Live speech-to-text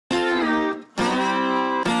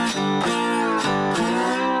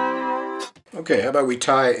Okay, how about we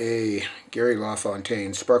tie a Gary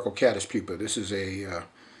LaFontaine Sparkle Caddis Pupa. This is a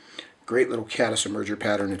great little caddis emerger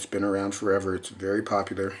pattern. It's been around forever. It's very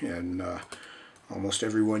popular, and almost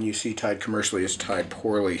every one you see tied commercially is tied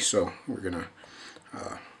poorly. So we're going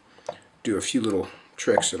to do a few little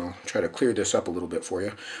tricks, and I'll try to clear this up a little bit for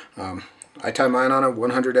you. I tie mine on a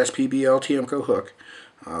 100 SPBL TMCO hook.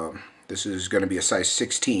 This is going to be a size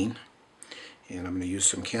 16, and I'm going to use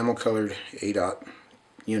some camel colored A-dot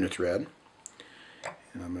unithread.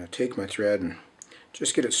 And I'm going to take my thread and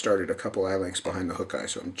just get it started a couple eye lengths behind the hook eye.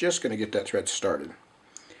 So I'm just going to get that thread started.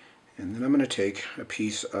 And then I'm going to take a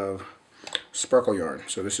piece of sparkle yarn.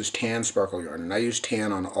 So this is tan sparkle yarn. And I use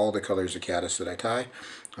tan on all the colors of caddis that I tie.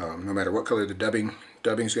 No matter what color the dubbing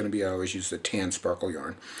is going to be, I always use the tan sparkle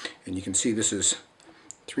yarn. And you can see this is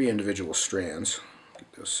 3 individual strands.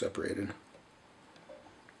 Get those separated.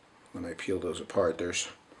 When I peel those apart, there's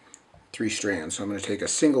 3 strands. So I'm going to take a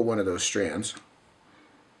single one of those strands,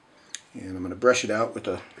 and I'm going to brush it out with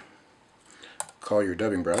a collier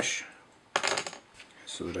dubbing brush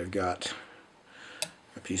so that I've got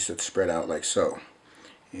a piece that's spread out like so.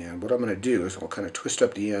 And what I'm going to do is I'll kind of twist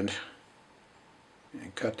up the end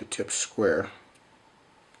and cut the tip square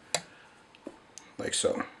like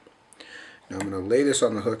so. Now I'm going to lay this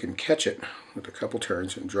on the hook and catch it with a couple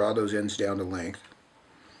turns and draw those ends down to length.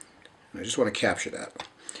 And I just want to capture that.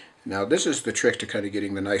 Now this is the trick to kind of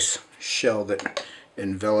getting the nice shell that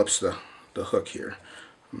envelops the hook here.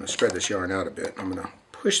 I'm going to spread this yarn out a bit. I'm going to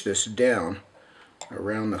push this down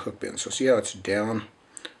around the hook bend. So see how it's down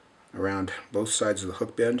around both sides of the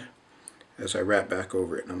hook bend as I wrap back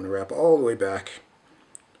over it. And I'm going to wrap all the way back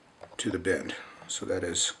to the bend. So that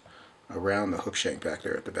is around the hook shank back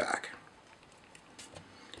there at the back.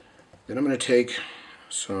 Then I'm going to take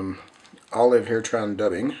some olive Haretron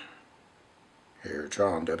Dubbing,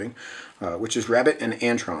 which is rabbit and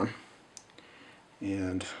antron,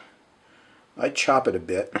 and I chop it a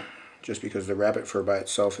bit just because the rabbit fur by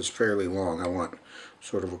itself is fairly long. I want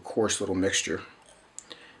sort of a coarse little mixture,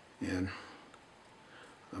 and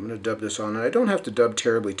I'm going to dub this on. And I don't have to dub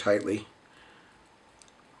terribly tightly.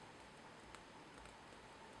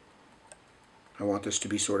 I want this to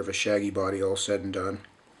be sort of a shaggy body all said and done.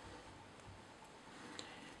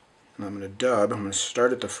 And I'm going to dub. I'm going to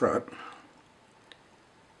start at the front,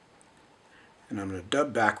 and I'm going to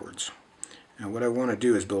dub backwards. Now what I want to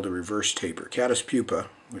do is build a reverse taper. Caddis pupa,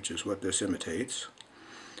 which is what this imitates,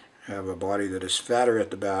 have a body that is fatter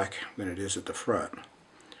at the back than it is at the front.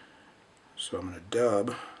 So I'm going to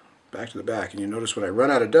dub back to the back, and you notice when I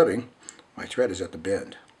run out of dubbing, my thread is at the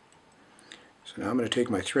bend. So now I'm going to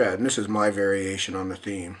take my thread, and this is my variation on the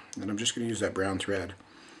theme, and I'm just going to use that brown thread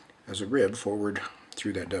as a rib forward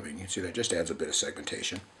through that dubbing. You can see that just adds a bit of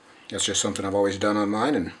segmentation. That's just something I've always done on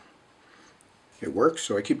mine, and it works,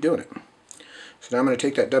 so I keep doing it. So now I'm going to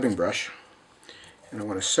take that dubbing brush, and I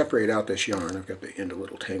want to separate out this yarn. I've got the end a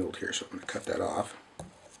little tangled here, so I'm going to cut that off.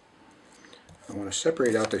 I want to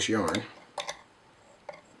separate out this yarn.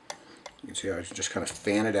 You can see how I just kind of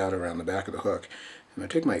fan it out around the back of the hook. And I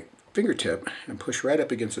take my fingertip and push right up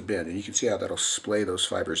against the bend, and you can see how that'll splay those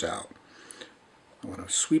fibers out. I want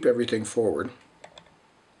to sweep everything forward.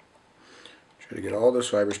 Try to get all those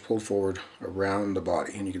fibers pulled forward around the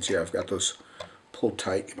body, and you can see how I've got those pulled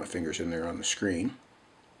tight. Get my fingers in there on the screen.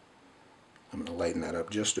 I'm going to lighten that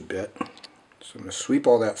up just a bit. So I'm going to sweep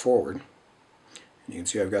all that forward. And you can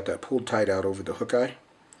see I've got that pulled tight out over the hook eye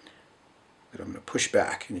that I'm going to push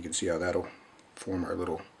back, and you can see how that'll form our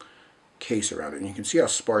little case around it. And you can see how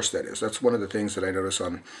sparse that is. That's one of the things that I notice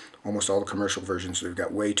on almost all the commercial versions. They've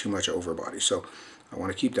got way too much overbody. So I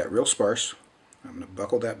want to keep that real sparse. I'm going to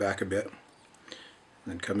buckle that back a bit, and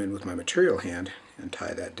then come in with my material hand and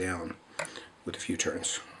tie that down with a few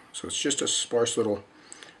turns. So it's just a sparse little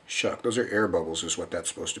shuck. Those are air bubbles is what that's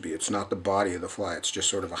supposed to be. It's not the body of the fly. It's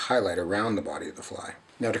just sort of a highlight around the body of the fly.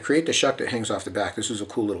 Now to create the shuck that hangs off the back, this is a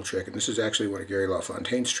cool little trick, and this is actually one of Gary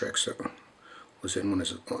LaFontaine's tricks that was in one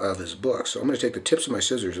of his books. So I'm going to take the tips of my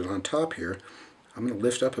scissors, and on top here I'm going to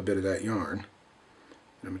lift up a bit of that yarn, and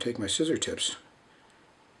I'm going to take my scissor tips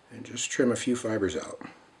and just trim a few fibers out,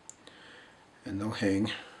 and they'll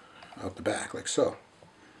hang out the back like so.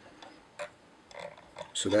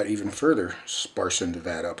 So that even further sparsened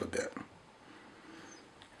that up a bit.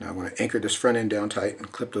 Now I want to anchor this front end down tight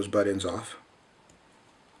and clip those butt ends off.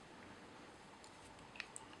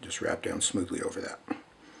 Just wrap down smoothly over that.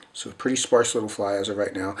 So a pretty sparse little fly as of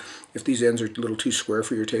right now. If these ends are a little too square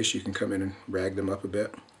for your taste, you can come in and rag them up a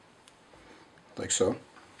bit, like so.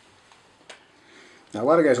 Now a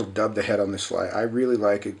lot of guys will dub the head on this fly. I really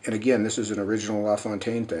like it, and again, this is an original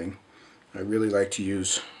LaFontaine thing. I really like to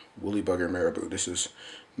use woolly bugger marabou. This is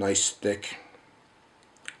nice, thick,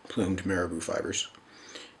 plumed marabou fibers.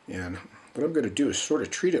 And what I'm going to do is sort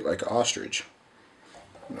of treat it like an ostrich.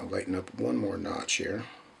 I'm going to lighten up one more notch here.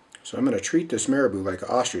 So I'm going to treat this marabou like an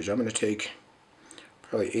ostrich. I'm going to take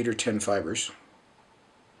probably 8 or 10 fibers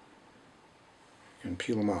and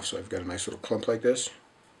peel them off so I've got a nice little clump like this,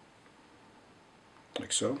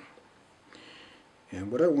 like so.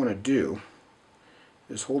 And what I want to do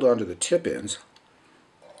is hold on to the tip ends.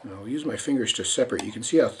 And I'll use my fingers to separate. You can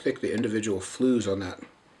see how thick the individual flues on that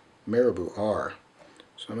marabou are.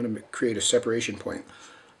 So I'm going to create a separation point,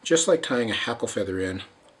 just like tying a hackle feather in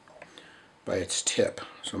by its tip.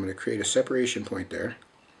 So I'm going to create a separation point there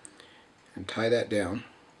and tie that down.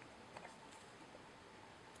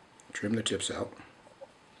 Trim the tips out.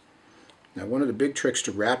 Now, one of the big tricks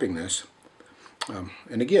to wrapping this,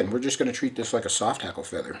 and again, we're just going to treat this like a soft hackle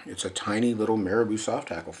feather. It's a tiny little marabou soft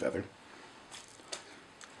hackle feather.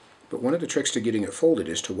 But one of the tricks to getting it folded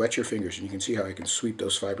is to wet your fingers, and you can see how I can sweep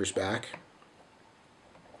those fibers back.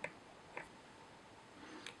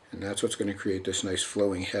 And that's what's going to create this nice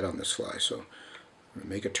flowing head on this fly. So I'm going to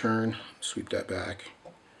make a turn, sweep that back,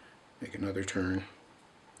 make another turn,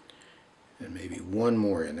 and maybe one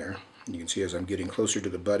more in there. You can see as I'm getting closer to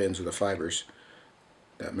the butt ends of the fibers,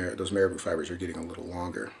 those marabou fibers are getting a little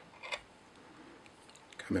longer.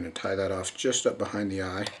 Come in and tie that off just up behind the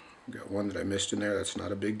eye. I've got one that I missed in there. That's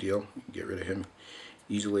not a big deal. You can get rid of him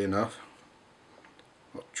easily enough.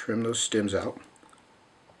 I'll trim those stems out.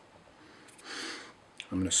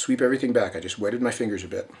 I'm going to sweep everything back. I just wetted my fingers a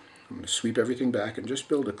bit. I'm going to sweep everything back and just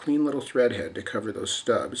build a clean little thread head to cover those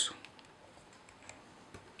stubs.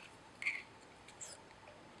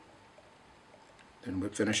 Then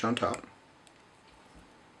whip finish on top.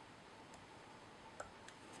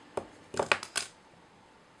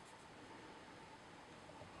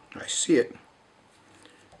 I see it.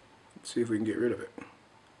 Let's see if we can get rid of it.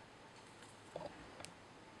 I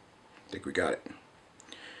think we got it.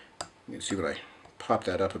 You can see when I pop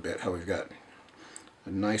that up a bit how we've got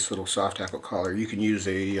a nice little soft hackle collar. You can use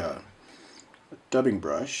a dubbing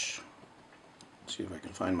brush. Let's see if I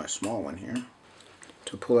can find my small one here,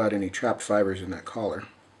 to pull out any trapped fibers in that collar.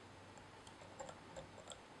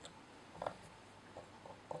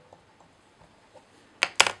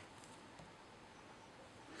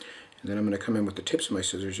 And then I'm going to come in with the tips of my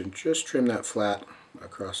scissors and just trim that flat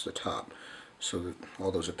across the top so that all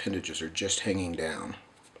those appendages are just hanging down.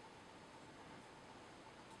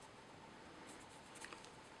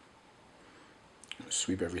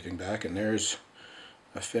 Sweep everything back, and there's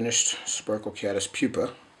a finished Sparkle Caddis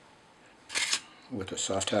Pupa with a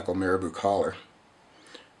soft hackle marabou collar.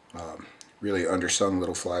 Really undersung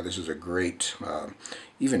little fly. This is a great,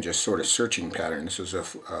 even just sort of searching pattern. This is a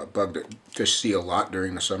bug that fish see a lot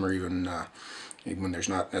during the summer, even when there's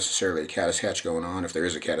not necessarily a caddis hatch going on. If there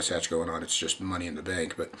is a caddis hatch going on, it's just money in the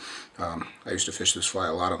bank. But I used to fish this fly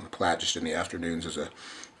a lot on the Platte, just in the afternoons as a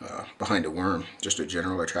behind a worm, just a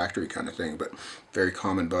general attractory kind of thing. But very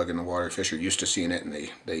common bug in the water. Fish are used to seeing it, and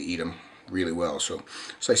they eat them really well. So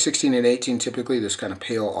size 16 and 18 typically. This kind of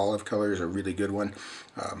pale olive color is a really good one.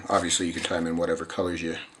 Obviously you can tie them in whatever colors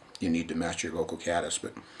you need to match your local caddis,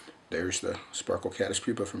 but there's the Sparkle Caddis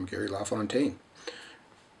Pupa from Gary LaFontaine.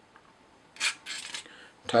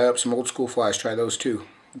 Tie up some old school flies, try those too.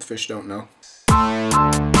 The fish don't know.